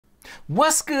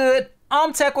What's good?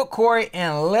 I'm Tech with Corey,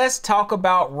 and let's talk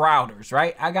about routers,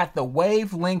 right? I got the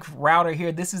WavLink router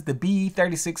here. This is the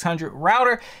BE3600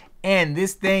 router, and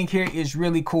this thing here is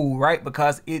really cool, right?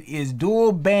 Because it is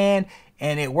dual band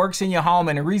and it works in your home.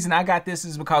 And the reason I got this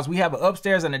is because we have an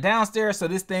upstairs and a downstairs. So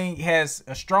this thing has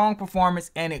a strong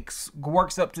performance and it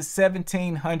works up to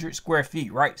 1,700 square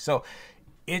feet, right? So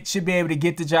it should be able to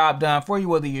get the job done for you,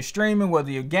 whether you're streaming, whether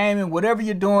you're gaming, whatever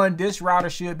you're doing, this router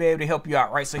should be able to help you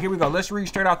out, right? So here we go. Let's read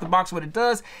straight out the box what it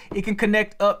does. It can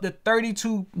connect up to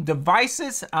 32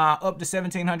 devices, up to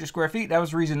 1,700 square feet. That was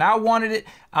the reason I wanted it,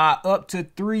 up to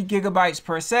 3 gigabytes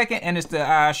per second. And it's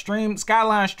the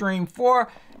Skyline Stream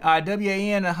 4.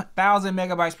 WAN 1,000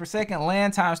 megabytes per second,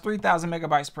 LAN times 3,000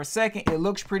 megabytes per second. It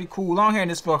looks pretty cool on here, and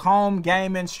it's for home,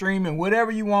 gaming, streaming, whatever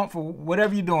you want for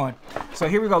whatever you're doing. So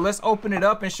here we go. Let's open it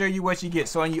up and show you what you get.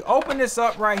 So when you open this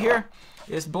up right here,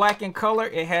 it's black in color.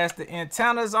 It has the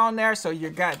antennas on there. So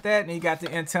you got that, and you got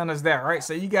the antennas there, right?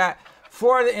 So you got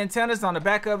 4 of the antennas on the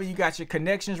back of it. You got your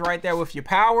connections right there with your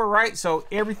power, right? So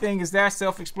everything is there,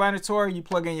 self-explanatory. You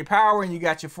plug in your power, and you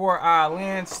got your 4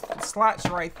 LAN slots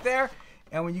right there.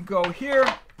 And when you go here,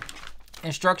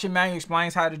 instruction manual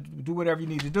explains how to do whatever you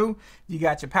need to do. You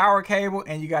got your power cable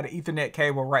and you got an Ethernet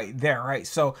cable right there, right?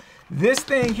 So this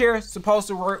thing here is supposed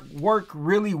to work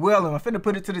really well. And I'm finna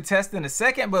put it to the test in a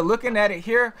second, but looking at it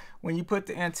here, when you put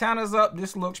the antennas up,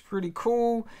 this looks pretty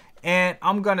cool. And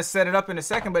I'm gonna set it up in a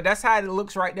second, but that's how it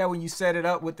looks right there when you set it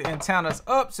up with the antennas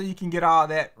up, so you can get all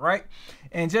that, right?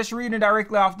 And just reading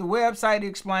directly off the website, it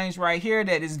explains right here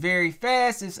that it's very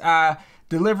fast. It's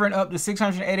delivering up to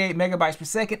 688 megabytes per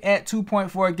second at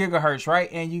 2.4 gigahertz, right?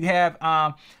 And you have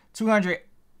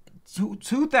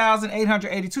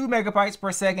 2,882 megabytes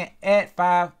per second at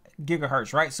 5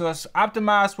 gigahertz, right? So it's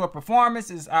optimized for performance.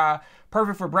 It's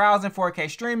perfect for browsing, 4K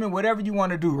streaming, whatever you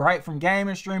want to do, right? From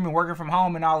gaming, streaming, working from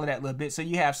home, and all of that little bit. So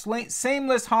you have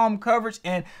seamless home coverage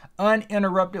and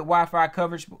uninterrupted Wi-Fi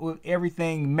coverage with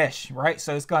everything mesh, right?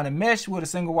 So it's going to mesh with a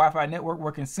single Wi-Fi network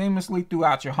working seamlessly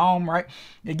throughout your home, right?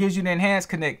 It gives you the enhanced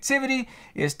connectivity.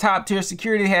 It's top tier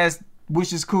security,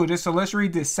 which is cool. So let's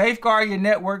read this. Safeguard your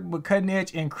network with cutting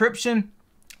edge encryption,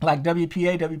 like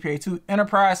WPA, WPA3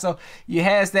 Enterprise. So it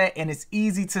has that, and it's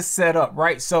easy to set up,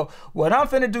 right? So what I'm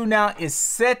finna do now is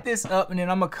set this up, and then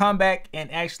I'm gonna come back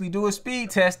and actually do a speed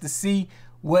test to see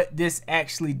what this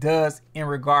actually does in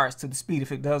regards to the speed,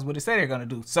 if it does what it said they're gonna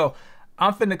do. So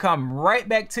I'm finna come right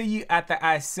back to you after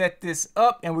I set this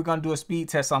up, and we're gonna do a speed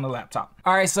test on the laptop.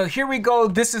 All right, so here we go.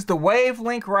 This is the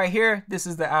WavLink right here. This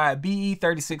is the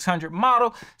BE3600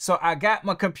 model. So I got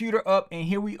my computer up, and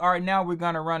here we are now. We're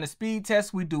gonna run a speed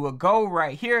test. We do a go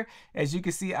right here. As you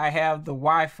can see, I have the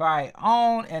Wi-Fi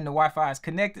on, and the Wi-Fi is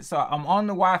connected. So I'm on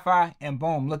the Wi-Fi, and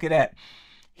boom, look at that.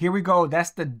 Here we go.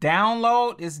 That's the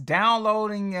download. It's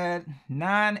downloading at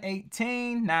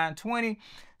 918, 920.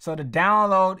 So the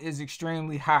download is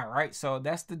extremely high, right? So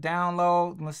that's the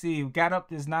download. Let's see, we got up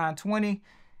this 920,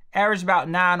 average about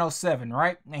 907,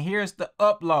 right? And here's the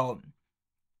upload.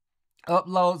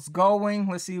 Upload's going.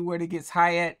 Let's see where it gets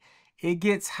high at. It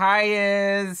gets high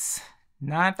as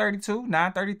 932,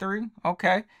 933,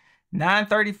 okay.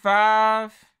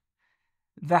 935.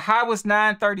 The high was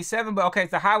 937, but okay,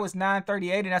 the high was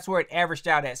 938, and that's where it averaged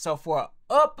out at. So for an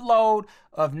upload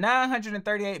of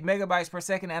 938 megabytes per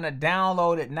second and a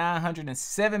download at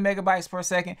 907 megabytes per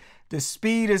second, the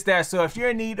speed is there. So if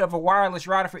you're in need of a wireless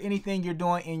router for anything you're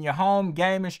doing in your home,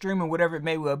 gaming, streaming, whatever it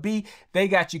may well be, they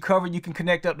got you covered. You can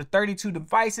connect up to 32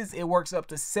 devices. It works up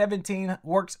to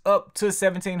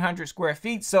 1,700 square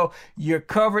feet. So you're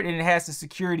covered, and it has the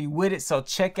security with it. So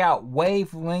check out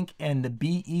WavLink and the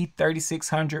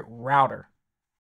BE3600 router.